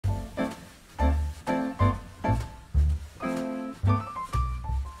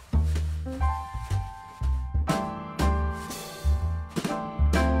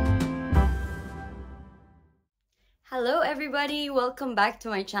everybody, welcome back to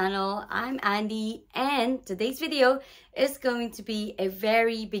my channel. I'm Andy and today's video is going to be a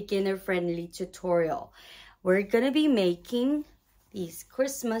very beginner friendly tutorial. We're gonna be making these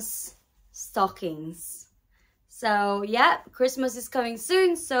Christmas stockings. So yeah, Christmas is coming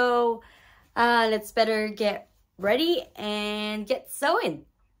soon, so let's better get ready and get sewing.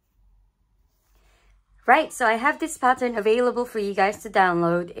 Right, so I have this pattern available for you guys to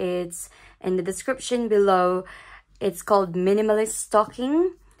download. It's in the description below. It's called Minimalist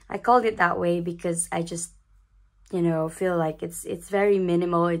Stocking. I called it that way because I just, feel like it's very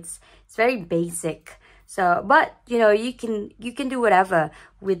minimal. It's very basic. So, but you can do whatever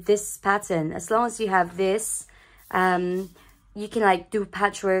with this pattern as long as you have this. You can like do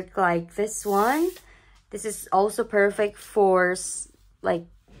patchwork like this one. This is also perfect for like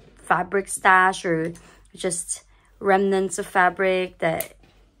fabric stash or just remnants of fabric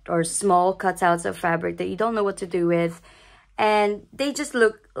or small cutouts of fabric that you don't know what to do with, and they just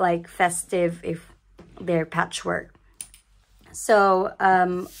look like festive if they're patchwork. So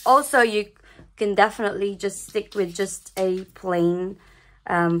also you can definitely just stick with just a plain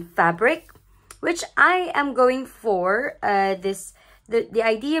fabric, which I am going for. The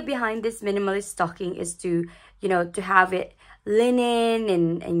idea behind this minimalist stocking is to to have it linen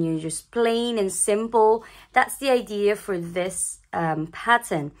and you're just plain and simple. That's the idea for this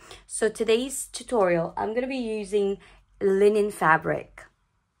pattern. So today's tutorial, I'm going to be using linen fabric.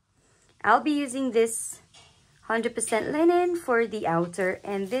 I'll be using this 100% linen for the outer,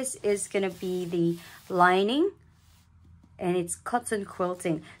 and this is going to be the lining, and it's cotton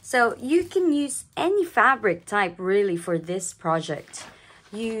quilting. So you can use any fabric type really for this project.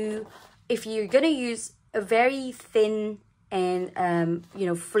 If you're going to use a very thin and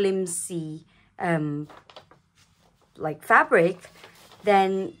flimsy like fabric,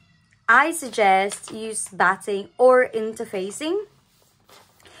 then I suggest use batting or interfacing.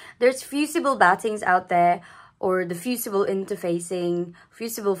 There's fusible battings out there, or the fusible interfacing,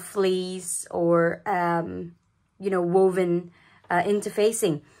 fusible fleece, or woven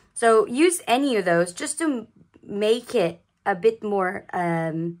interfacing. So use any of those just to make it a bit more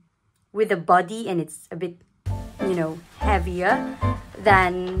with a body, and it's a bit heavier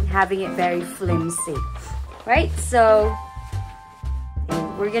than having it very flimsy, right? So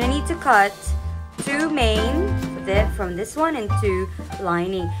we're gonna need to cut 2 main from this one and 2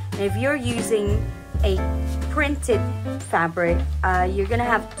 lining. And if you're using a printed fabric, you're gonna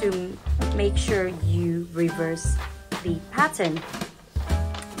have to make sure you reverse the pattern.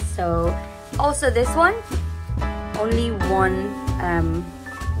 So also this one, only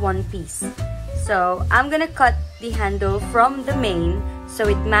one piece. So I'm gonna cut the handle from the main so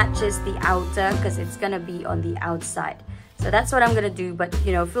it matches the outer, because it's gonna be on the outside. So that's what I'm gonna do, but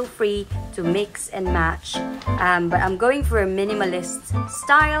feel free to mix and match. But I'm going for a minimalist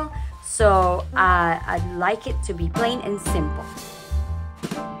style, so I'd like it to be plain and simple.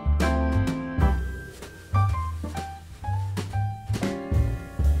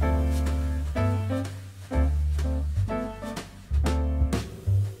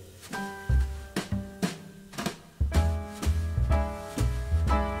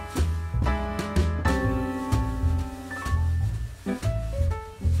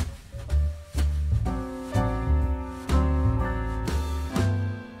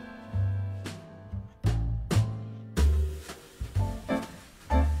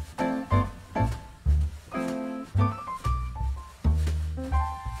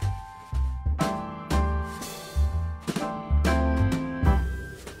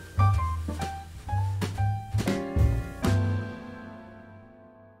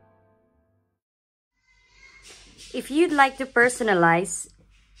 If you'd like to personalize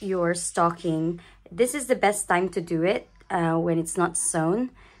your stocking, this is the best time to do it when it's not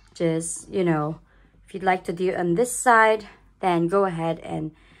sewn. Just, if you'd like to do it on this side, then go ahead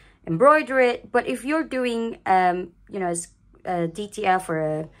and embroider it. But if you're doing, a DTF or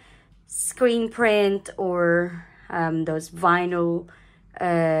a screen print or those vinyl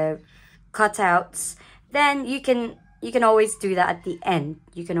cutouts, then you can always do that at the end.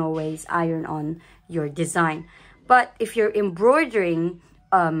 You can always iron on your design. But if you're embroidering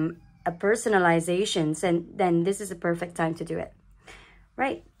a personalization, then this is the perfect time to do it,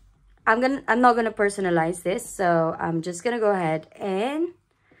 right? I'm not gonna personalize this, so I'm just gonna go ahead and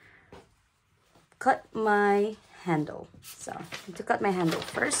cut my handle. So I need to cut my handle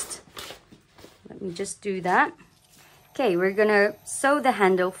first. Let me just do that. Okay, we're gonna sew the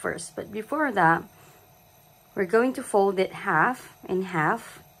handle first, but before that, we're going to fold it in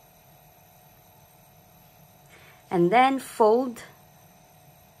half. And then fold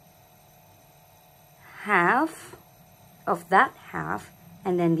half of that half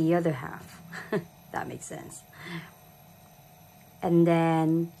and then the other half. That makes sense. And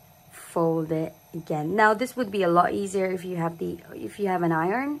then fold it again. Now this would be a lot easier if you have an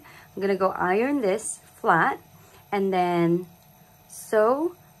iron. I'm gonna go iron this flat and then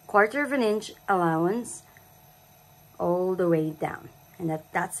sew 1/4 inch allowance all the way down, and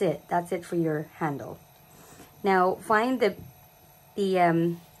that's it. That's it for your handle. Now find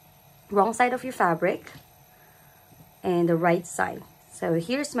the wrong side of your fabric and the right side. So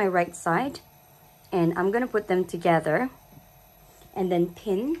here's my right side, and I'm gonna put them together and then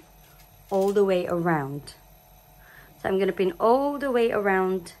pin all the way around. So I'm gonna pin all the way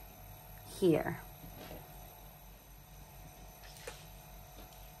around here.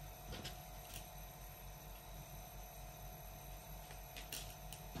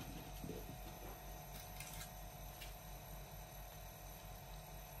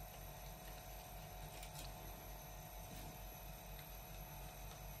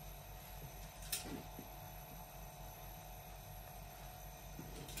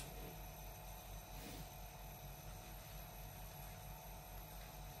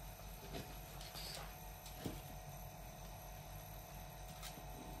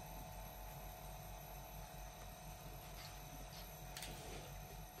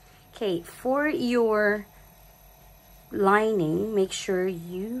 Okay, for your lining, make sure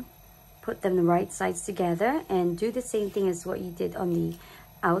you put them the right sides together and do the same thing as what you did on the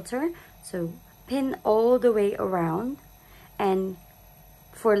outer. So pin all the way around, and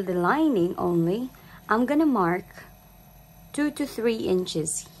for the lining only, I'm gonna mark 2 to 3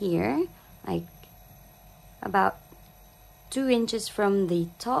 inches here, like about 2 inches from the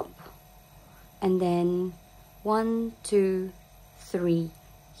top, and then 1, 2, 3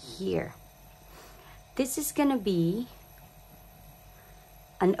 here. This is gonna be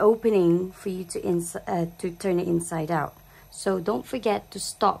an opening for you to turn it inside out. So don't forget to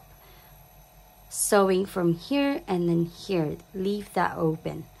stop sewing from here and then here. Leave that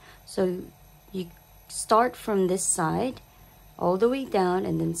open. So you start from this side all the way down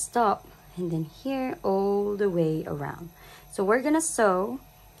and then stop, and then here all the way around. So we're gonna sew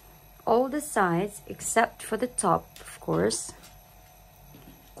all the sides except for the top, of course.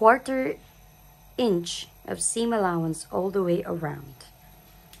 1/4 inch of seam allowance all the way around.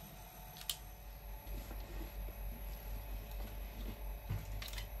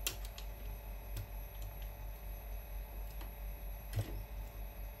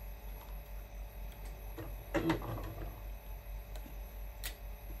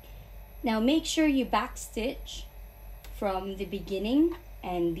 Now make sure you backstitch from the beginning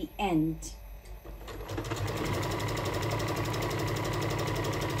and the end.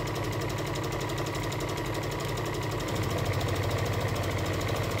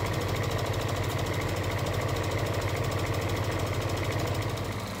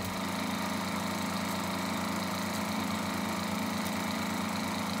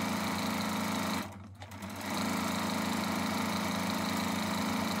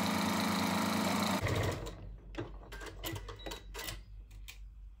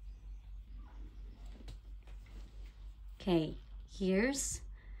 Okay, here's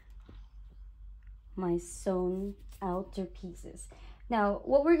my sewn outer pieces. Now,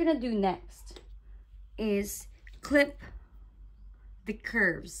 what we're gonna do next is clip the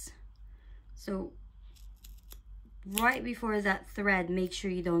curves. So right before that thread, make sure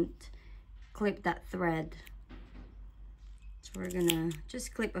you don't clip that thread. So we're gonna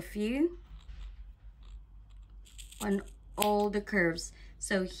just clip a few on all the curves.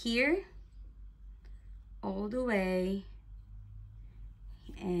 So here, all the way,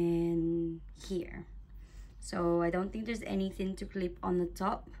 and here. So I don't think there's anything to clip on the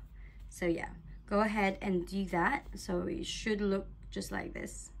top. So yeah, go ahead and do that. So it should look just like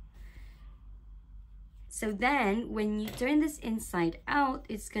this. So then when you turn this inside out,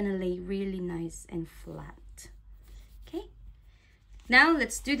 it's gonna lay really nice and flat. Okay, now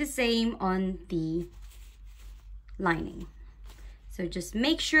let's do the same on the lining. So just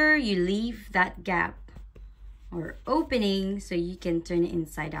make sure you leave that gap or opening so you can turn it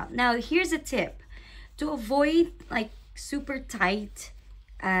inside out. Now here's a tip to avoid like super tight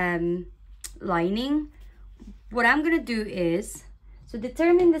lining. What I'm gonna do is, so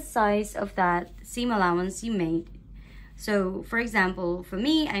determine the size of that seam allowance you made. So for example, for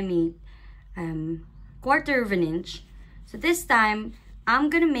me, I made 1/4 inch. So this time I'm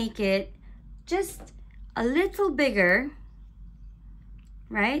gonna make it just a little bigger,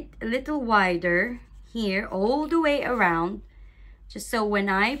 right? A little wider here all the way around, just so when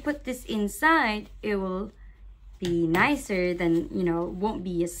I put this inside, it will be nicer than, you know, won't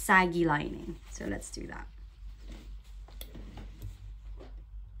be a saggy lining. So let's do that.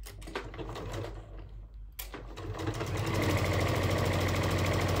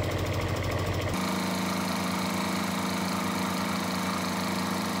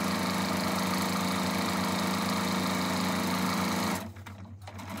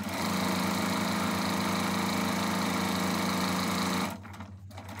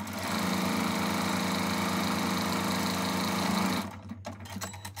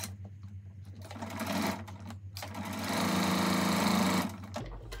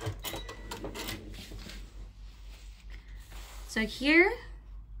 So here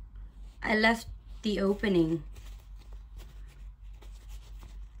I left the opening.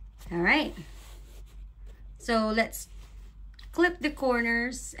 All right, so let's clip the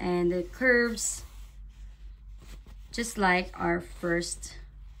corners and the curves just like our first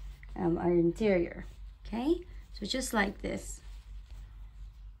our interior. Okay, so just like this.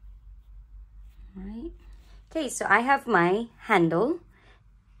 All right. Okay, so I have my handle.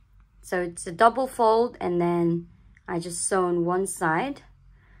 So it's a double fold, and then I just sew on one side.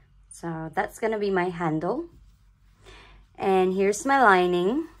 So that's gonna be my handle. And here's my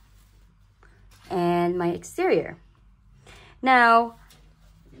lining and my exterior. Now,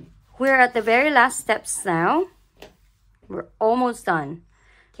 we're at the very last steps now. We're almost done.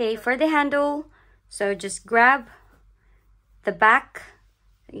 Okay, for the handle, so just grab the back.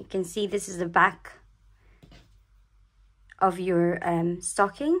 You can see this is the back of your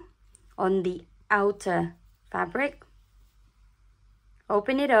stocking on the outer fabric.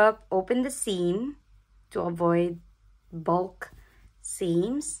 Open it up, open the seam to avoid bulk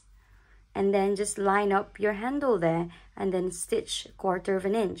seams, and then just line up your handle there and then stitch 1/4 of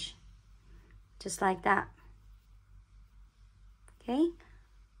an inch, just like that. Okay,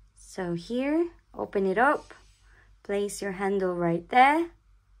 so here, open it up, place your handle right there,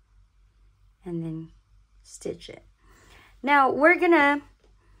 and then stitch it. Now we're gonna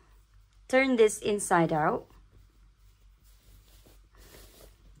turn this inside out.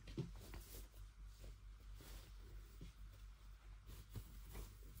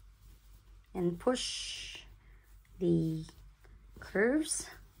 And push the curves.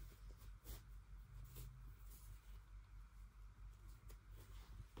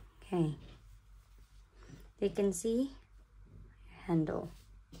 Okay, you can see your handle.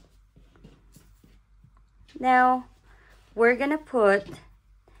 Now we're gonna put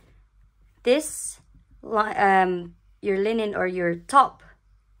this your linen or your top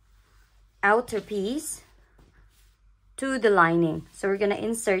outer piece to the lining. So we're gonna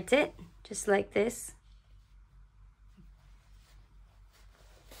insert it just like this.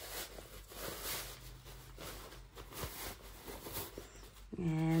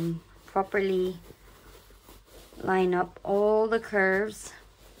 And properly line up all the curves.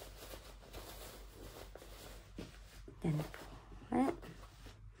 Then pull it.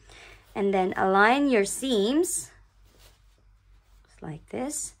 And then align your seams just like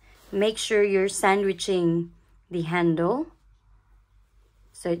this. Make sure you're sandwiching the handle.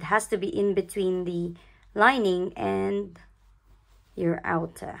 So it has to be in between the lining and your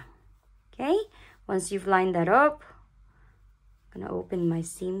outer. Okay, once you've lined that up, I'm gonna open my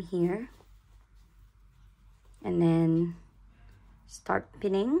seam here and then start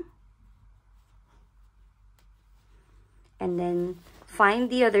pinning. And then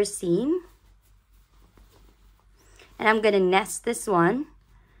find the other seam. And I'm gonna nest this one.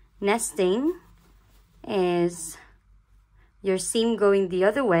 Nesting is your seam going the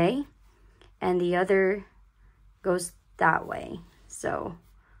other way and the other goes that way. So,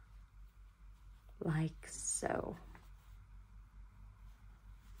 like so.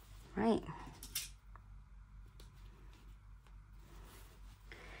 Right.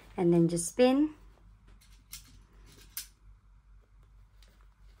 And then just spin.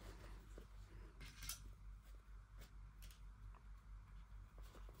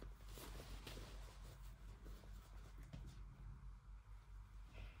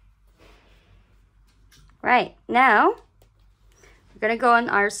 Right, now we're gonna go on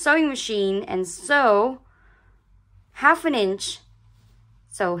our sewing machine and sew 1/2 inch.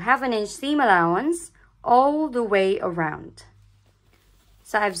 So 1/2 inch seam allowance all the way around.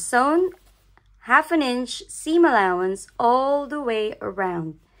 So I've sewn 1/2 inch seam allowance all the way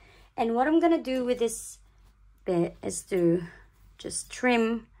around. And what I'm gonna do with this bit is to just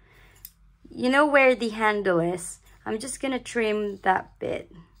trim, you know where the handle is. I'm just gonna trim that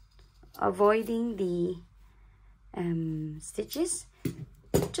bit, avoiding the stitches,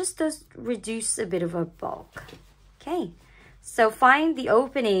 just to reduce a bit of a bulk. Okay, so find the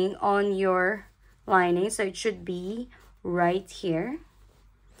opening on your lining, so it should be right here,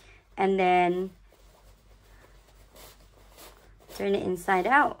 and then turn it inside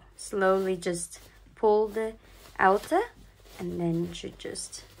out. Slowly just pull the outer, and then it should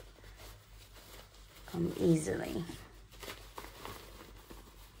just come easily.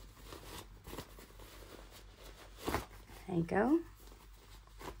 There you go.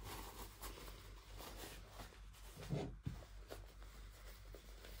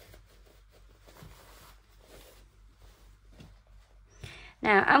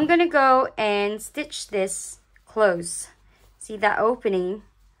 Now I'm gonna go and stitch this close. See that opening?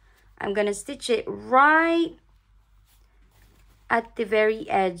 I'm gonna stitch it right at the very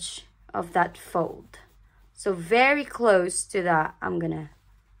edge of that fold. So very close to that, I'm gonna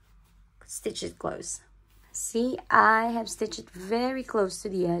stitch it close. See, I have stitched it very close to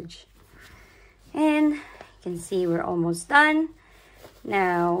the edge. And you can see we're almost done.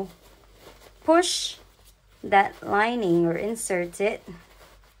 Now, push that lining or insert it.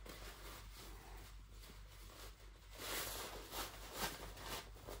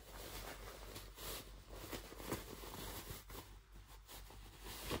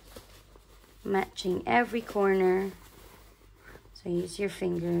 Matching every corner. So use your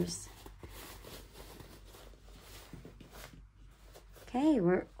fingers. Okay,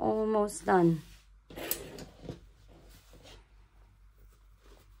 we're almost done.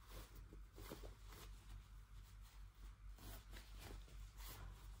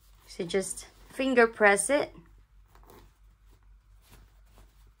 So just finger press it.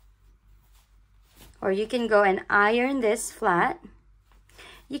 Or you can go and iron this flat.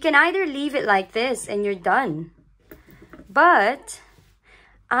 You can either leave it like this and you're done. But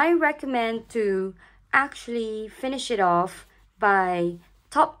I recommend to actually finish it off by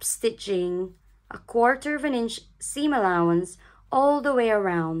top stitching a 1/4 of an inch seam allowance all the way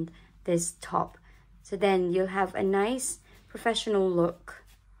around this top. So then you'll have a nice professional look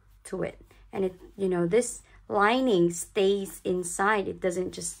to it. And it, you know, this lining stays inside. It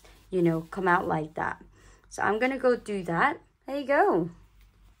doesn't just, you know, come out like that. So I'm gonna go do that. There you go.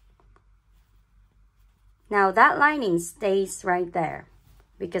 Now that lining stays right there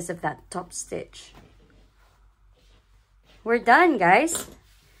because of that top stitch. We're done, guys.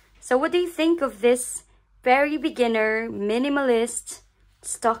 So what do you think of this very beginner minimalist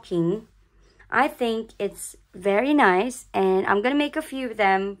stocking? I think it's very nice, and I'm gonna make a few of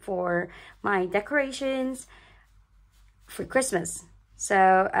them for my decorations for Christmas.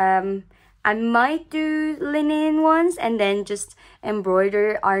 So I might do linen ones and then just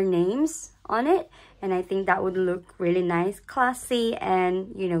embroider our names on it. And I think that would look really nice, classy,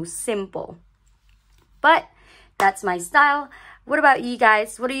 and, you know, simple. But that's my style. What about you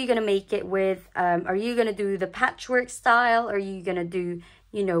guys? What are you gonna make it with? Are you gonna do the patchwork style? Or are you gonna do,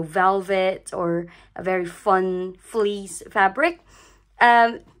 you know, velvet or a very fun fleece fabric?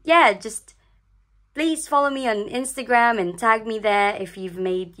 Yeah, just please follow me on Instagram and tag me there if you've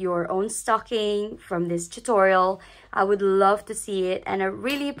made your own stocking from this tutorial. I would love to see it, and I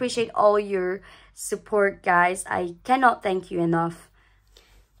really appreciate all your support, guys. I cannot thank you enough.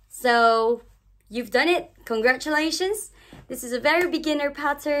 So you've done it. Congratulations. This is a very beginner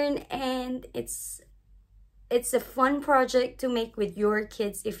pattern, and it's a fun project to make with your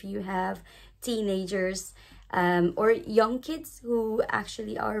kids if you have teenagers or young kids who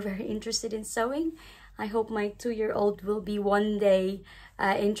actually are very interested in sewing. I hope my 2-year-old will be one day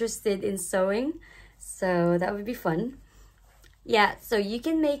interested in sewing, so that would be fun. Yeah, so you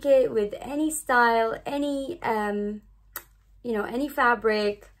can make it with any style, any you know, any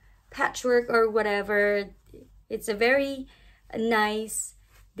fabric, patchwork or whatever. It's a very nice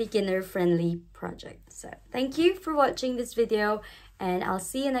beginner friendly project. So thank you for watching this video, and I'll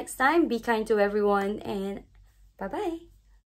see you next time. Be kind to everyone, and bye bye.